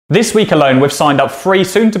This week alone, we've signed up 3,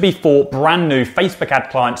 soon to be 4, brand new Facebook ad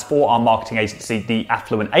clients for our marketing agency, The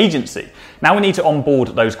Affluent Agency. Now we need to onboard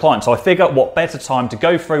those clients, so I figure what better time to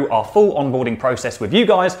go through our full onboarding process with you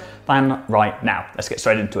guys than right now. Let's get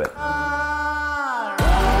straight into it.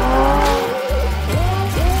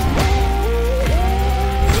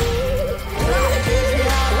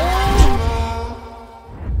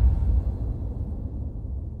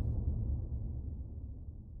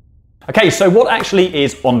 Okay, so what actually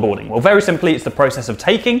is onboarding? Well, very simply, it's the process of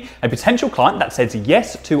taking a potential client that says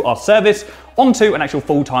yes to our service onto an actual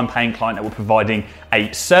full-time paying client that we're providing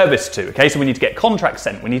a service to. Okay, so we need to get contracts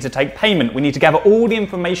sent, we need to take payment, we need to gather all the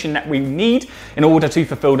information that we need in order to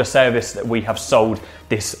fulfill the service that we have sold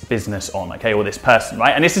this business on, okay, or this person,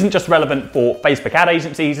 right? And this isn't just relevant for Facebook ad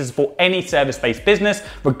agencies, this is for any service-based business.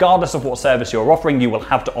 Regardless of what service you're offering, you will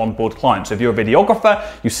have to onboard clients. So if you're a videographer,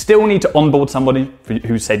 you still need to onboard somebody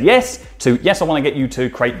who said yes to, yes, I want to get you to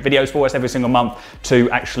create videos for us every single month,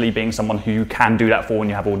 to actually being someone who you can do that for when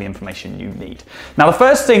you have all the information you need. Now, the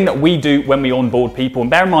first thing that we do when we onboard people,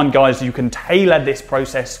 and bear in mind, guys, you can tailor this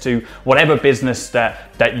process to whatever business that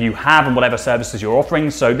you have and whatever services you're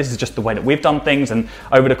offering. So this is just the way that we've done things. And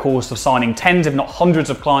over the course of signing tens, if not hundreds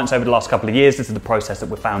of clients over the last couple of years, this is the process that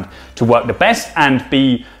we've found to work the best and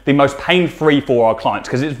be the most pain-free for our clients,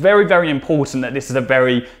 because it's very, very important that this is a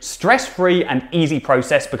very stress-free and easy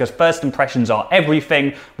process, because first impressions are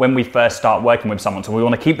everything when we first start working with someone. So we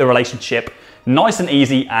want to keep the relationship nice and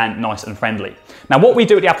easy and nice and friendly. Now, what we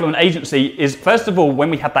do at The Affluent Agency is, first of all,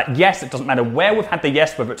 when we have that yes, it doesn't matter where we've had the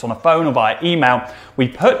yes, whether it's on a phone or via email, we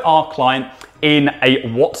put our client in a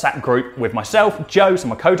WhatsApp group with myself, Joe, so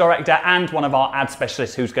my co-director, and one of our ad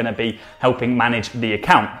specialists who's going to be helping manage the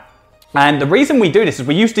account. And the reason we do this is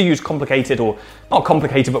we used to use complicated, or not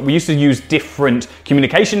complicated, but we used to use different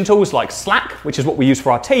communication tools like Slack, which is what we use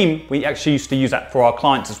for our team. We actually used to use that for our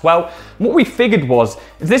clients as well. And what we figured was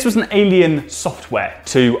this was an alien software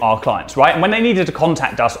to our clients, right? And when they needed to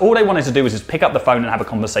contact us, all they wanted to do was just pick up the phone and have a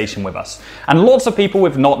conversation with us. And lots of people,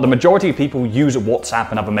 if not the majority of people, use WhatsApp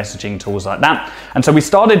and other messaging tools like that. And so we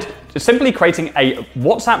started simply creating a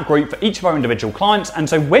WhatsApp group for each of our individual clients. And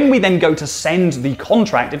so when we then go to send the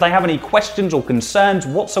contract, if they have any questions or concerns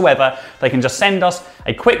whatsoever, they can just send us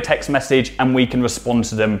a quick text message and we can respond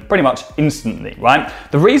to them pretty much instantly, right?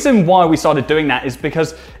 The reason why we started doing that is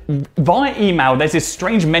because via email, there's this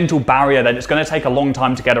strange mental barrier that it's going to take a long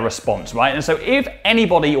time to get a response, right? And so if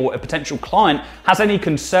anybody or a potential client has any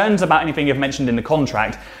concerns about anything you've mentioned in the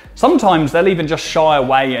contract, sometimes they'll even just shy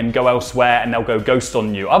away and go elsewhere and they'll go ghost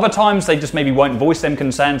on you. Other times they just maybe won't voice them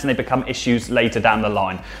concerns and they become issues later down the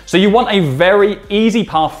line. So you want a very easy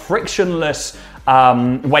path, frictionless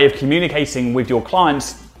way of communicating with your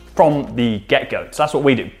clients from the get-go. So that's what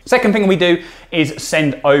we do. Second thing we do is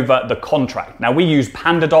send over the contract. Now, we use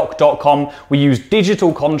pandadoc.com. We use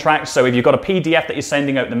digital contracts. So if you've got a PDF that you're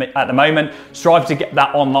sending at the moment, strive to get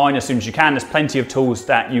that online as soon as you can. There's plenty of tools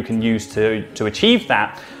that you can use to achieve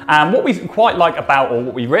that. And what we quite like about, or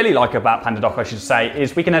what we really like about PandaDoc, I should say,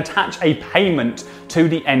 is we can attach a payment to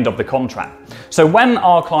the end of the contract. So when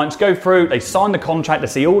our clients go through, they sign the contract, they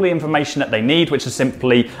see all the information that they need, which is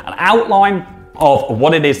simply an outline of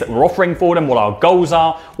what it is that we're offering for them, what our goals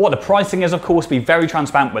are, what the pricing is, of course, be very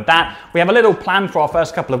transparent with that. We have a little plan for our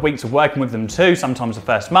first couple of weeks of working with them too, sometimes the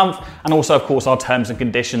first month, and also, of course, our terms and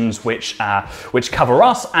conditions, which cover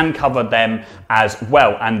us and cover them as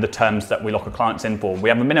well, and the terms that we lock our clients in for. We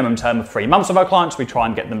have a minimum term of 3 months of our clients. We try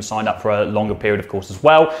and get them signed up for a longer period, of course, as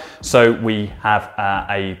well, so we have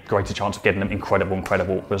a greater chance of getting them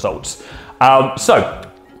incredible results.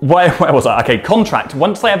 Where was I? Okay, contract.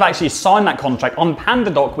 Once they have actually signed that contract, on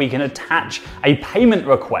PandaDoc, we can attach a payment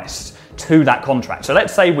request to that contract. So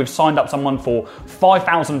let's say we've signed up someone for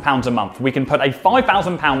 £5,000 a month. We can put a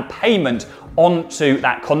 £5,000 payment onto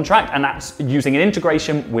that contract, and that's using an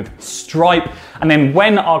integration with Stripe. And then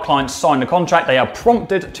when our clients sign the contract, they are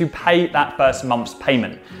prompted to pay that first month's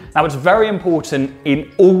payment. Now, it's very important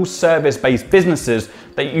in all service-based businesses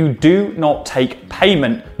that you do not take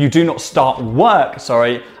payment, you do not start work,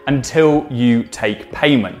 until you take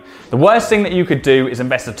payment. The worst thing that you could do is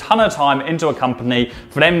invest a ton of time into a company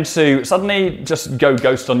for them to suddenly just go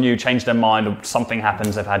ghost on you, change their mind, or something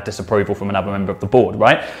happens, they've had disapproval from another member of the board,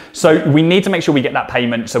 right? So we need to make sure we get that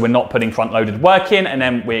payment so we're not putting front-loaded work in and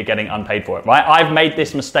then we're getting unpaid for it, right? I've made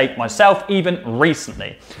this mistake myself even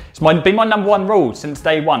recently. It's been my number one rule since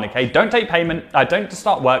day one, okay? Don't take payment, don't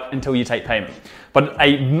start work until you take payment. But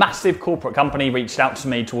a massive corporate company reached out to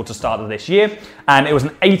me towards the start of this year, and it was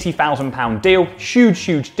an £80,000 deal,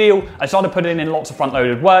 huge deal. I started putting in lots of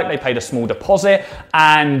front-loaded work. They paid a small deposit,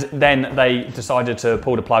 and then they decided to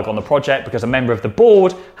pull the plug on the project because a member of the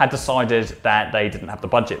board had decided that they didn't have the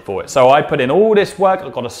budget for it. So I put in all this work, I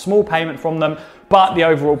got a small payment from them, but the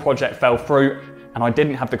overall project fell through, and I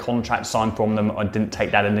didn't have the contract signed from them. I didn't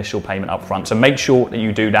take that initial payment up front. So make sure that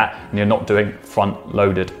you do that and you're not doing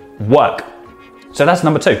front-loaded work. So that's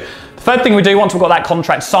number two. The third thing we do once we've got that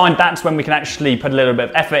contract signed, that's when we can actually put a little bit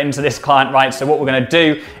of effort into this client, right? So what we're going to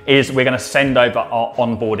do is we're going to send over our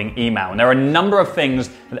onboarding email. And there are a number of things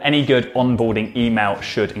that any good onboarding email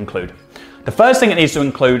should include. The first thing it needs to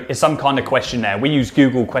include is some kind of questionnaire. We use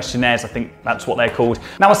Google questionnaires, I think that's what they're called.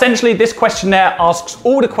 Now, essentially, this questionnaire asks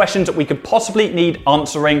all the questions that we could possibly need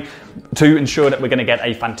answering to ensure that we're going to get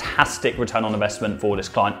a fantastic return on investment for this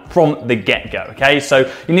client from the get-go, okay?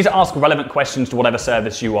 So you need to ask relevant questions to whatever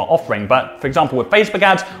service you are offering. But for example, with Facebook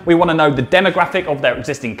ads, we want to know the demographic of their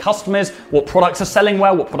existing customers, what products are selling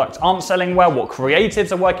well, what products aren't selling well, what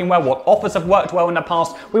creatives are working well, what offers have worked well in the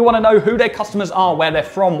past. We want to know who their customers are, where they're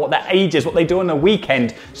from, what their age is, what they do on the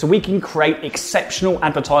weekend, so we can create exceptional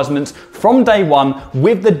advertisements from day one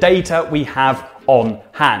with the data we have on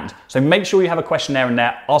hand. So make sure you have a questionnaire in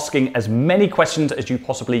there asking as many questions as you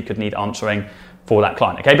possibly could need answering for that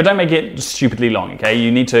client, okay? But don't make it stupidly long, okay?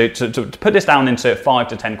 You need to put this down into 5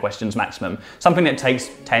 to 10 questions maximum, something that takes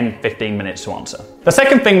 10, 15 minutes to answer. The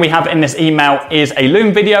second thing we have in this email is a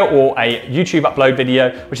Loom video or a YouTube upload video,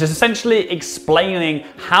 which is essentially explaining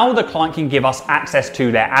how the client can give us access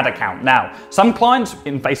to their ad account. Now, some clients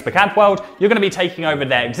in Facebook ad world, you're gonna be taking over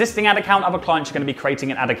their existing ad account. Other clients, you're gonna be creating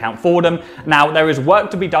an ad account for them. Now, there is work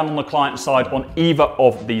to be done on the client side on either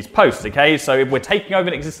of these posts, okay? So if we're taking over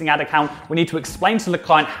an existing ad account, we need to explain to the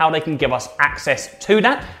client how they can give us access to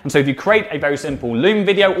that. And so if you create a very simple Loom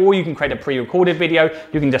video, or you can create a pre-recorded video,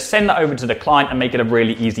 you can just send that over to the client and make it a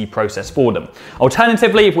really easy process for them.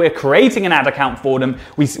 Alternatively, if we're creating an ad account for them,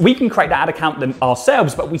 we can create that ad account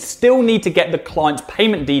ourselves, but we still need to get the client's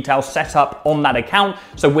payment details set up on that account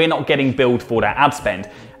so we're not getting billed for their ad spend.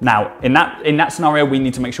 Now, in that scenario, we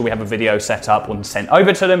need to make sure we have a video set up and sent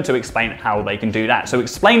over to them to explain how they can do that. So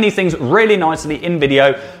explain these things really nicely in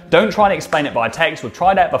video. Don't try to explain it by text. We've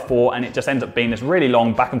tried that before, and it just ends up being this really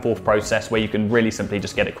long back and forth process where you can really simply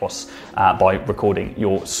just get across by recording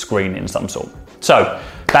your screen in some sort. So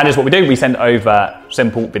that is what we do. We send over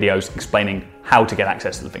simple videos explaining how to get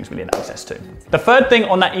access to the things we need access to. The third thing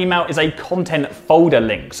on that email is a content folder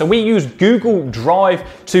link. So we use Google Drive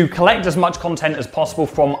to collect as much content as possible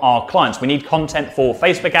from our clients. We need content for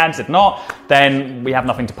Facebook ads. If not, then we have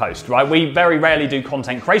nothing to post, right? We very rarely do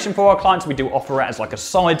content creation for our clients. We do offer it as like a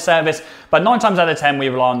side service, but 9 times out of 10, we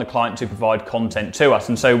rely on the client to provide content to us.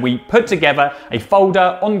 And so we put together a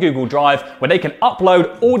folder on Google Drive where they can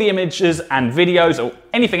upload all the images and videos or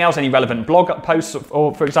anything else, any relevant blog posts,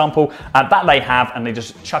 or for example, that they have, and they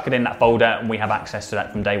just chuck it in that folder and we have access to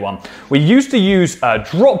that from day one. We used to use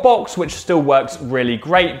Dropbox, which still works really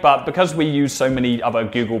great, but because we use so many other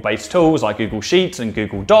Google-based tools like Google Sheets and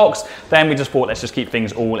Google Docs, then we just thought, let's just keep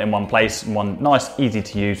things all in one place, in one nice, easy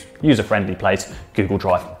to use, user-friendly place, Google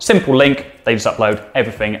Drive. Simple link, they just upload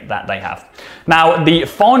everything that they have. Now, the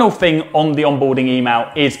final thing on the onboarding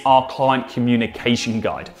email is our client communication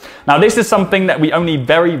guide. Now, this is something that we only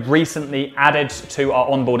very recently added to our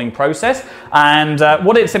onboarding process. And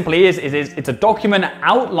what it simply is it's a document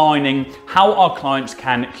outlining how our clients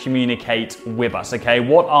can communicate with us, okay?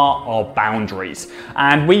 What are our boundaries?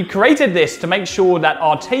 And we created this to make sure that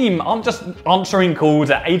our team aren't just answering calls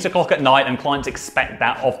at 8 o'clock at night and clients expect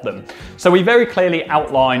that of them. So we very clearly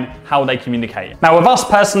outline how they communicate. Now, with us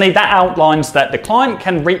personally, that outlines that the client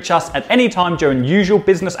can reach us at any time during usual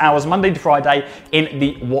business hours, Monday to Friday, in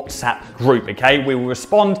the WhatsApp group, okay? We will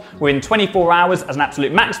respond within 24 hours as an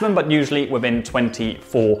absolute maximum, but usually within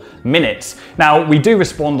 24 minutes. Now, we do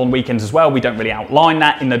respond on weekends as well. We don't really outline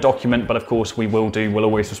that in the document, but of course we'll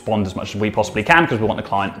always respond as much as we possibly can because we want the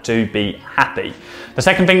client to be happy. The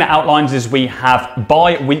second thing that outlines is we have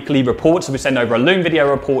bi-weekly reports. So we send over a Loom video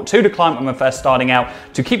report to the client when we're first starting out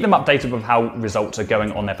to keep them updated with how results are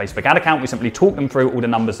going on their Facebook ad account. We simply talk them through all the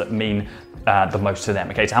numbers that mean the most to them,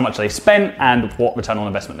 okay? So how much they spent and what return on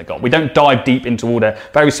investment they got. We don't dive deep into all the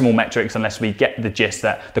very small metrics unless we get get the gist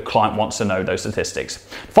that the client wants to know those statistics.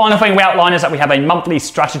 Final thing we outline is that we have a monthly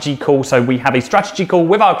strategy call. So we have a strategy call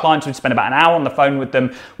with our clients. We spend about an hour on the phone with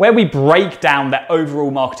them where we break down their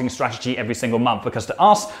overall marketing strategy every single month, because to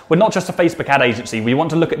us, we're not just a Facebook ad agency. We want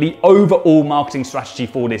to look at the overall marketing strategy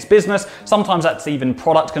for this business. Sometimes that's even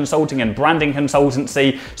product consulting and branding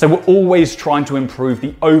consultancy. So we're always trying to improve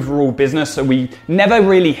the overall business, so we never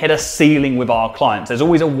really hit a ceiling with our clients. There's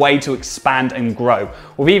always a way to expand and grow.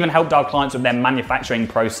 We've even helped our clients with their manufacturing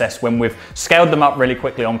process when we've scaled them up really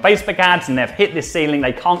quickly on Facebook ads and they've hit this ceiling.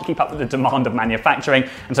 They can't keep up with the demand of manufacturing,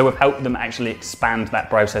 and so we've helped them actually expand that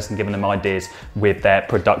process and given them ideas with their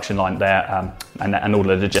production line there and all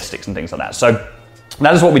the logistics and things like that. So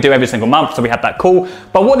that is what we do every single month. So we have that call.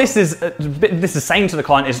 But what this is saying to the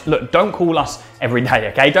client is, look, don't call us every day,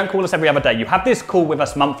 okay? Don't call us every other day. You have this call with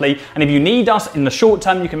us monthly. And if you need us in the short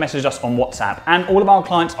term, you can message us on WhatsApp. And all of our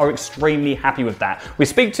clients are extremely happy with that. We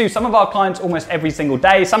speak to some of our clients almost every single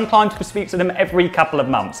day. Some clients, we speak to them every couple of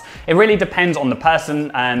months. It really depends on the person.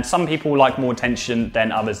 And some people like more attention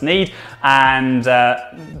than others need. And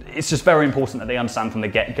it's just very important that they understand from the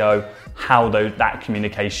get-go how that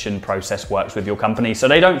communication process works with your company, so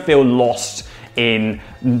they don't feel lost in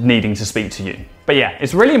needing to speak to you. But yeah,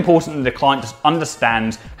 it's really important that the client just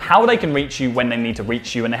understands how they can reach you when they need to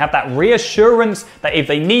reach you, and they have that reassurance that if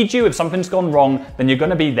they need you, if something's gone wrong, then you're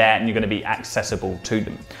going to be there and you're going to be accessible to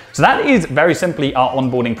them. So that is very simply our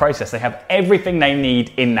onboarding process. They have everything they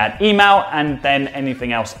need in that email, and then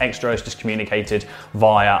anything else extra is just communicated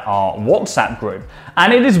via our WhatsApp group.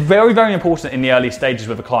 And it is very, very important in the early stages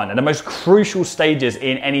with a client, and the most crucial stages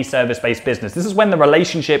in any service-based business. This is when the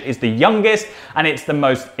relationship is the youngest and it's the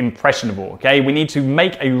most impressionable, okay? We need to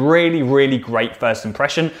make a really, really great first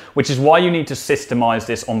impression, which is why you need to systemize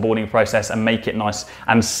this onboarding process and make it nice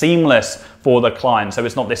and seamless for the client, so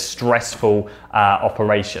it's not this stressful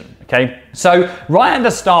operation, okay? So right at the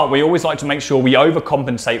start, we always like to make sure we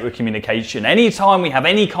overcompensate with communication. Anytime we have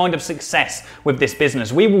any kind of success with this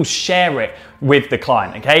business, we will share it with the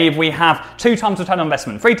client, okay? If we have 2 times return on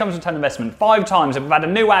investment, 3 times return on investment, 5 times, if we've had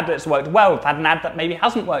a new ad that's worked well, we've had an ad that maybe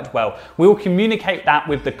hasn't worked well, we will communicate that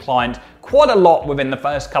with the client quite a lot within the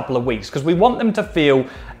first couple of weeks, because we want them to feel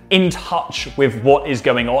in touch with what is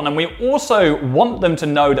going on, and we also want them to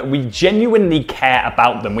know that we genuinely care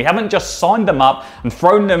about them. We haven't just signed them up and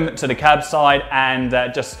thrown them to the curbside and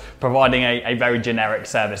just providing a very generic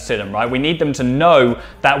service to them, right? We need them to know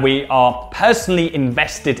that we are personally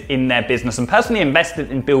invested in their business and personally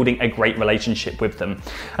invested in building a great relationship with them.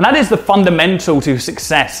 And that is the fundamental to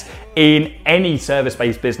success in any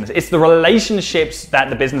service-based business. It's the relationships that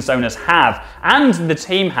the business owners have and the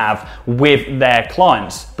team have with their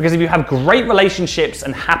clients. Because if you have great relationships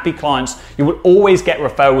and happy clients, you will always get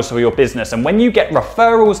referrals for your business. And when you get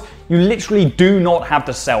referrals, you literally do not have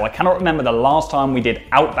to sell. I cannot remember the last time we did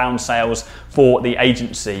outbound sales for the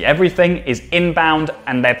agency. Everything is inbound,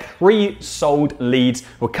 and they're pre-sold leads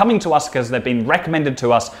who are coming to us because they've been recommended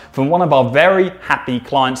to us from one of our very happy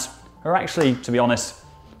clients who are actually, to be honest,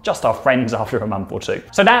 just our friends after a month or 2.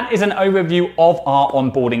 So that is an overview of our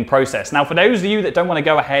onboarding process. Now, for those of you that don't want to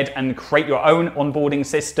go ahead and create your own onboarding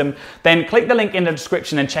system, then click the link in the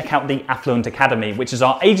description and check out the Affluent Academy, which is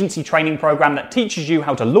our agency training program that teaches you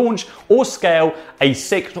how to launch or scale a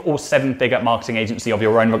 6 or 7-figure marketing agency of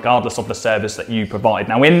your own, regardless of the service that you provide.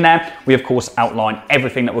 Now, in there, we of course outline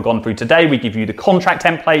everything that we've gone through today. We give you the contract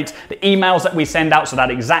templates, the emails that we send out, so that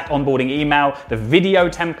exact onboarding email, the video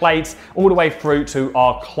templates, all the way through to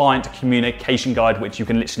our client communication guide, which you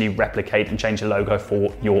can literally replicate and change the logo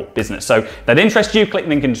for your business. So if that interests you, click the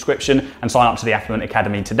link in the description and sign up to the Affluent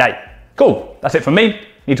Academy today. Cool, that's it from me.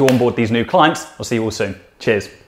 Need to onboard these new clients. I'll see you all soon. Cheers.